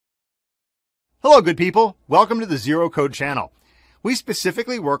Hello, good people. Welcome to the Zero Code channel. We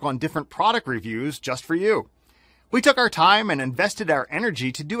specifically work on different product reviews just for you. We took our time and invested our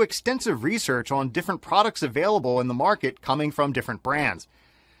energy to do extensive research on different products available in the market coming from different brands.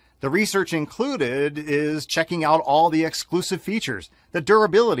 The research included is checking out all the exclusive features, the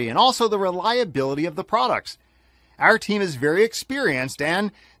durability, and also the reliability of the products. Our team is very experienced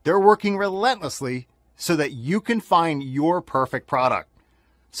and they're working relentlessly so that you can find your perfect product.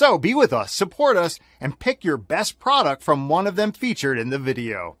 So be with us, support us, and pick your best product from one of them featured in the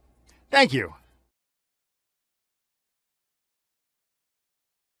video. Thank you.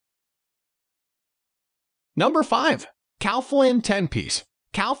 Number 5. Chafing 10-piece.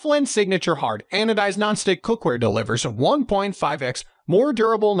 Chafing Signature Hard Anodized Nonstick Cookware delivers a 1.5x more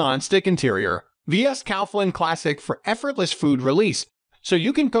durable nonstick interior vs Chafing Classic for effortless food release, so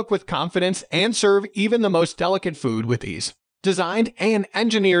you can cook with confidence and serve even the most delicate food with ease. Designed and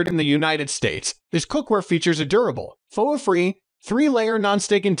engineered in the United States, this cookware features a durable, foam-free, 3-layer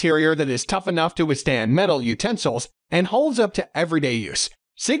nonstick interior that is tough enough to withstand metal utensils and holds up to everyday use.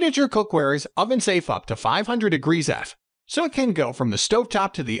 Signature cookware is oven-safe up to 500 degrees F, so it can go from the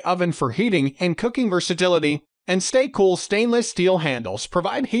stovetop to the oven for heating and cooking versatility, and stay cool stainless steel handles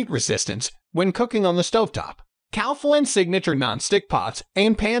provide heat resistance when cooking on the stovetop. Chafing Signature nonstick pots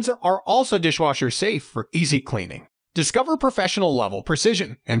and pans are also dishwasher safe for easy cleaning. Discover professional-level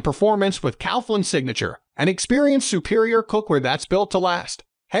precision and performance with Chafing Signature and experience superior cookware that's built to last.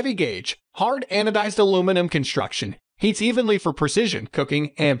 Heavy gauge, hard anodized aluminum construction heats evenly for precision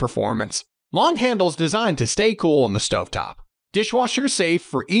cooking and performance. Long handles designed to stay cool on the stovetop. Dishwasher safe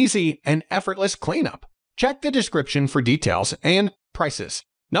for easy and effortless cleanup. Check the description for details and prices.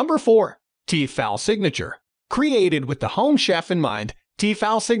 Number 4. T-fal Signature. Created with the home chef in mind,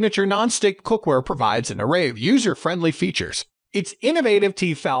 T-fal Signature nonstick cookware provides an array of user-friendly features. Its innovative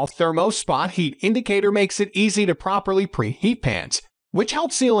T-fal thermo spot heat indicator makes it easy to properly preheat pans, which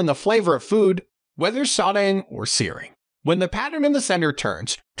helps seal in the flavor of food, whether sautéing or searing. When the pattern in the center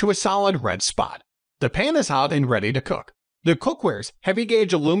turns to a solid red spot, the pan is hot and ready to cook. The cookware's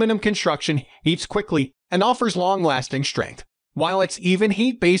heavy-gauge aluminum construction heats quickly and offers long-lasting strength, while its even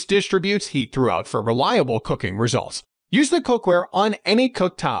heat base distributes heat throughout for reliable cooking results. Use the cookware on any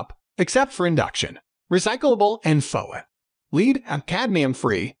cooktop except for induction. Recyclable and foam. Lead and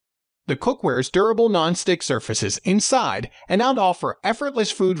cadmium-free. The cookware's durable non-stick surfaces inside and out offer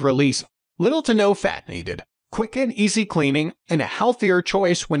effortless food release, little to no fat needed, quick and easy cleaning, and a healthier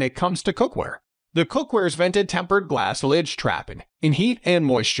choice when it comes to cookware. The cookware's vented tempered glass lids trap in heat and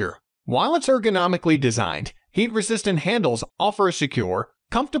moisture. While it's ergonomically designed, heat-resistant handles offer a secure,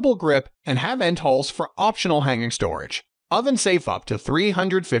 comfortable grip and have end holes for optional hanging storage. Oven safe up to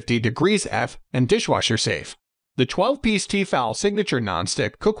 350 degrees F and dishwasher safe. The 12-piece T-fal Signature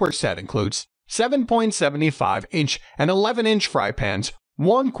nonstick cookware set includes 7.75-inch and 11-inch fry pans,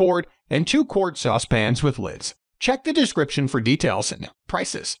 1-quart and 2-quart saucepans with lids. Check the description for details and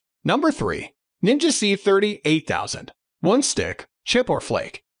prices. Number 3. Ninja C38,000. 1-stick, chip or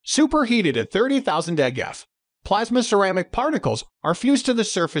flake. Superheated at 30,000 degF. Plasma ceramic particles are fused to the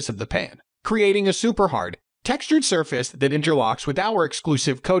surface of the pan, creating a super hard, textured surface that interlocks with our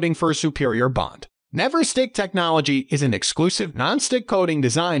exclusive coating for a superior bond. Never Stick technology is an exclusive non-stick coating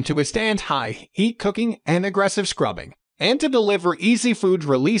designed to withstand high heat cooking and aggressive scrubbing, and to deliver easy food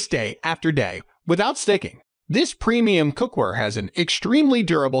release day after day without sticking. This premium cookware has an extremely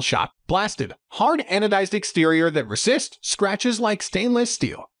durable shot-blasted, hard anodized exterior that resists scratches like stainless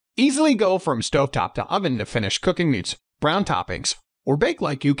steel. Easily go from stovetop to oven to finish cooking meats, brown toppings, or bake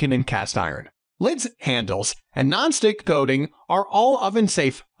like you can in cast iron. Lids, handles, and non-stick coating are all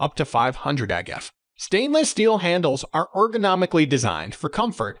oven-safe up to 500 degF. Stainless steel handles are ergonomically designed for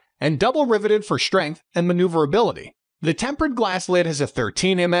comfort and double-riveted for strength and maneuverability. The tempered glass lid has a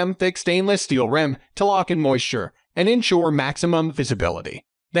 13 mm thick stainless steel rim to lock in moisture and ensure maximum visibility.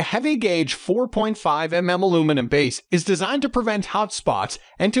 The heavy-gauge 4.5 mm aluminum base is designed to prevent hot spots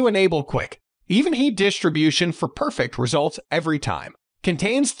and to enable quick, even heat distribution for perfect results every time.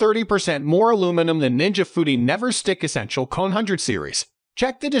 Contains 30% more aluminum than Ninja Foodi Never Stick Essential Cone 100 series.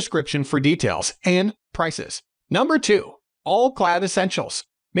 Check the description for details and prices. Number 2. All-Clad Essentials.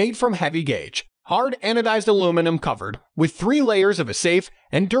 Made from heavy-gauge, hard anodized aluminum covered with 3 layers of a safe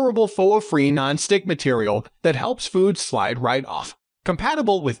and durable foam-free non-stick material that helps food slide right off.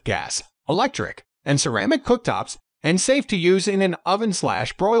 Compatible with gas, electric, and ceramic cooktops, and safe to use in an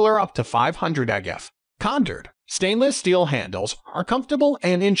oven/broiler up to 500 degF. Contoured stainless steel handles are comfortable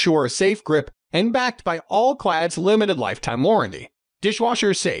and ensure a safe grip, and backed by All-Clad's limited lifetime warranty.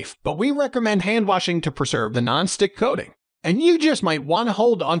 Dishwasher safe, but we recommend hand washing to preserve the non-stick coating. And you just might want to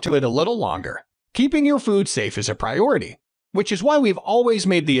hold onto it a little longer. Keeping your food safe is a priority, which is why we've always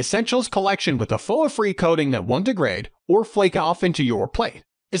made the Essentials collection with a foil-free coating that won't degrade or flake off into your plate.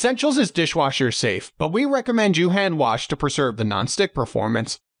 Essentials is dishwasher safe, but we recommend you hand wash to preserve the non-stick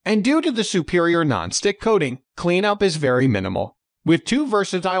performance. And due to the superior non-stick coating, cleanup is very minimal. With two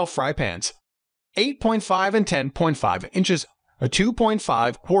versatile fry pans, 8.5 and 10.5 inches, a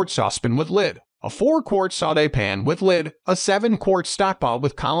 2.5 quart saucepan with lid, a 4-quart saute pan with lid, a 7-quart stockpot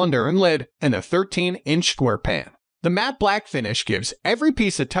with colander and lid, and a 13-inch square pan. The matte black finish gives every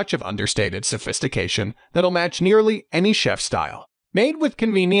piece a touch of understated sophistication that'll match nearly any chef style. Made with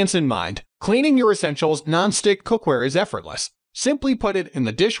convenience in mind, cleaning your Essentials non-stick cookware is effortless. Simply put it in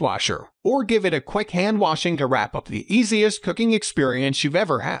the dishwasher or give it a quick hand washing to wrap up the easiest cooking experience you've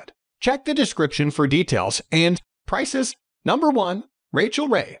ever had. Check the description for details and prices. Number 1. Rachael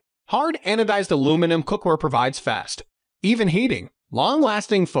Ray. Hard anodized aluminum cookware provides fast, even heating,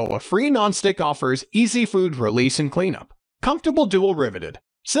 long-lasting foil-free non-stick offers easy food release and cleanup. Comfortable dual riveted.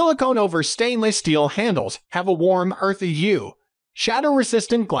 Silicone over stainless steel handles have a warm, earthy hue.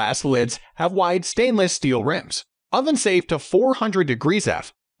 Shatter-resistant glass lids have wide stainless steel rims. Oven safe to 400 degrees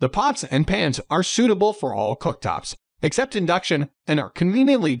F. The pots and pans are suitable for all cooktops, except induction, and are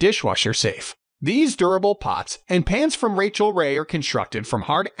conveniently dishwasher safe. These durable pots and pans from Rachael Ray are constructed from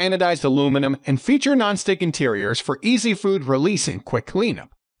hard anodized aluminum and feature non-stick interiors for easy food release and quick cleanup.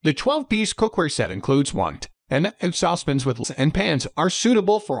 The 12-piece cookware set includes 1 and saucepans with lids and pans are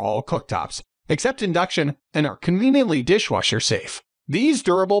suitable for all cooktops, except induction, and are conveniently dishwasher safe. These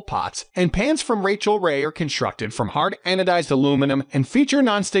durable pots and pans from Rachael Ray are constructed from hard anodized aluminum and feature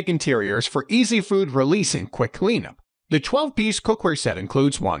non-stick interiors for easy food release and quick cleanup. The 12-piece cookware set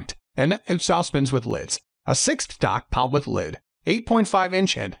includes 1 and saucepans with lids, a 6-stock pot with lid,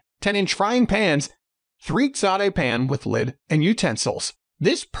 8.5-inch and 10-inch frying pans, 3 saute pan with lid, and utensils.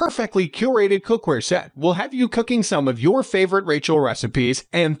 This perfectly curated cookware set will have you cooking some of your favorite Rachael recipes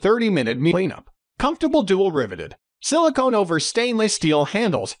and 30-minute meal cleanup. Comfortable dual riveted. Silicone over stainless steel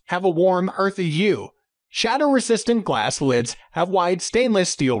handles have a warm, earthy hue. Shatter-resistant glass lids have wide stainless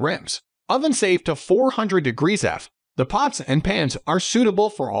steel rims. Oven safe to 400 degrees F. The pots and pans are suitable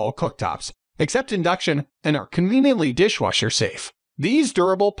for all cooktops, except induction, and are conveniently dishwasher safe. These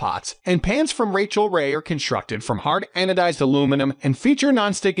durable pots and pans from Rachael Ray are constructed from hard anodized aluminum and feature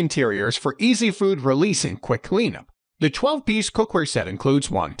non-stick interiors for easy food release and quick cleanup. The 12-piece cookware set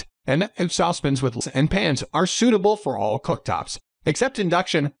includes 1 and saucepans with lids and pans are suitable for all cooktops, except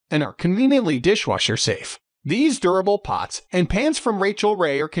induction, and are conveniently dishwasher safe. These durable pots and pans from Rachael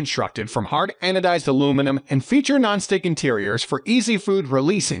Ray are constructed from hard anodized aluminum and feature non-stick interiors for easy food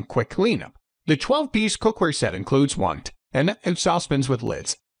release and quick cleanup. The 12-piece cookware set includes 1 and saucepans with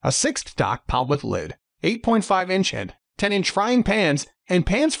lids, a 6-stock pot with lid, 8.5-inch and 10-inch frying pans, and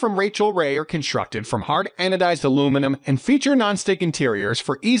pans from Rachael Ray are constructed from hard anodized aluminum and feature non-stick interiors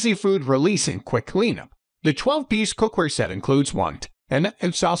for easy food release and quick cleanup. The 12-piece cookware set includes 1 and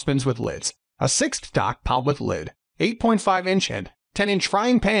saucepans with lids, a 6-stock pot with lid, 8.5-inch and 10-inch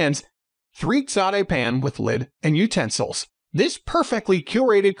frying pans, 3 saute pan with lid, and utensils. This perfectly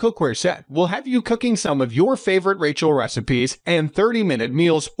curated cookware set will have you cooking some of your favorite Rachael recipes and 30-minute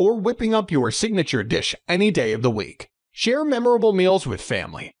meals or whipping up your signature dish any day of the week. Share memorable meals with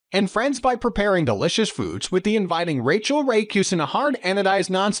family and friends by preparing delicious foods with the inviting Rachael Ray Cucina hard anodized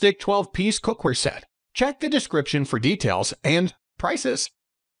non-stick 12-piece cookware set. Check the description for details and prices.